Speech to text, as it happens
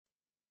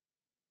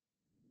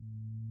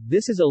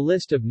This is a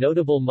list of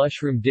notable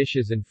mushroom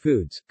dishes and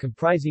foods,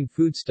 comprising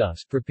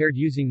foodstuffs prepared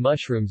using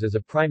mushrooms as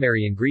a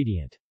primary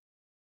ingredient.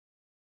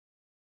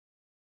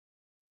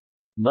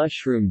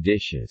 Mushroom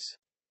dishes.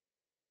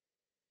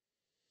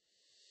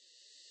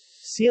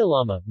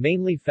 Sialama,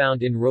 mainly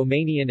found in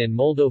Romanian and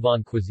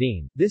Moldovan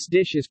cuisine. This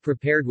dish is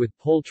prepared with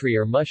poultry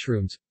or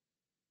mushrooms.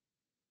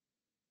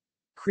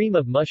 Cream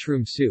of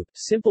mushroom soup,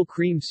 simple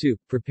cream soup,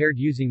 prepared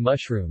using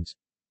mushrooms.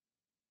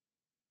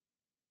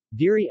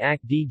 Diri ak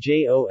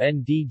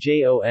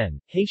djon,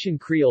 Haitian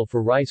Creole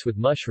for rice with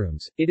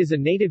mushrooms. It is a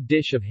native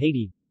dish of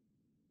Haiti.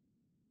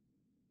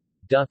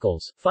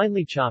 Duckles,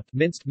 finely chopped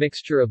minced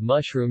mixture of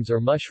mushrooms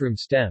or mushroom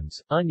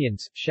stems,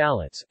 onions,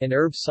 shallots, and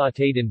herbs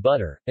sautéed in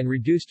butter, and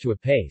reduced to a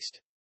paste.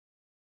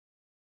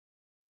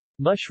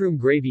 Mushroom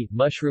gravy,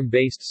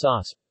 mushroom-based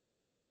sauce.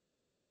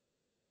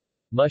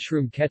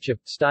 Mushroom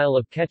ketchup, style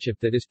of ketchup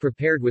that is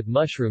prepared with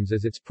mushrooms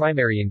as its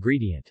primary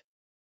ingredient.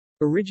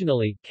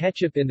 Originally,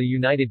 ketchup in the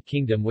United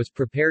Kingdom was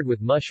prepared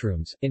with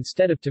mushrooms,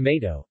 instead of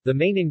tomato, the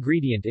main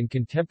ingredient in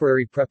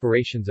contemporary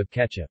preparations of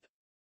ketchup.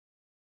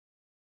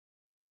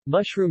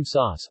 Mushroom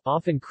sauce,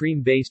 often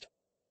cream-based.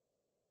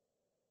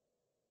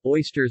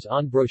 Oysters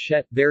en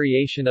brochette,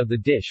 variation of the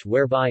dish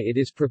whereby it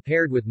is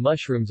prepared with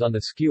mushrooms on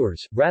the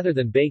skewers, rather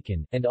than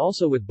bacon, and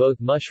also with both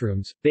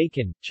mushrooms,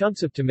 bacon,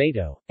 chunks of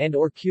tomato,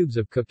 and/or cubes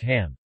of cooked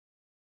ham.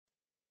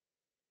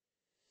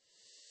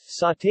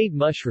 Sautéed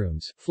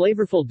mushrooms,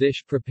 flavorful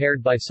dish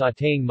prepared by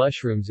sautéing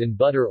mushrooms in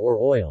butter or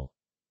oil.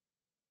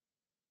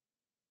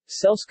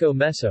 Selsko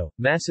meso,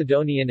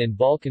 Macedonian and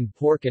Balkan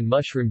pork and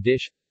mushroom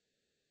dish.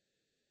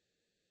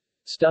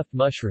 Stuffed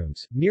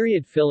mushrooms,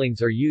 myriad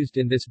fillings are used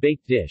in this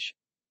baked dish.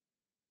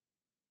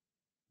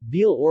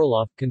 Veal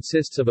orloff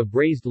consists of a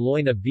braised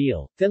loin of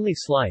veal, thinly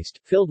sliced,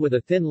 filled with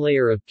a thin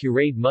layer of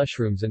pureed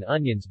mushrooms and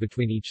onions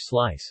between each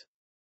slice.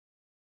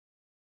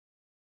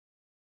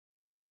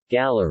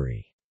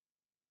 Gallery.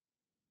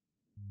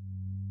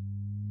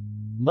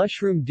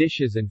 Mushroom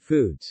dishes and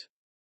foods.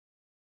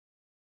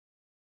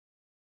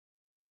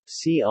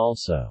 See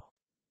also: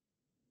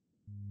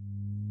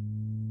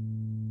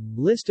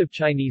 List of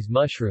Chinese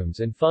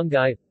mushrooms and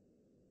fungi,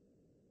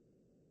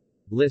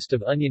 List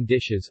of onion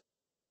dishes,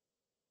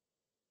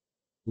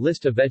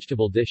 List of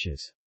vegetable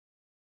dishes.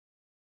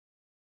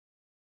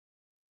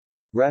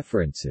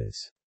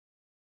 References.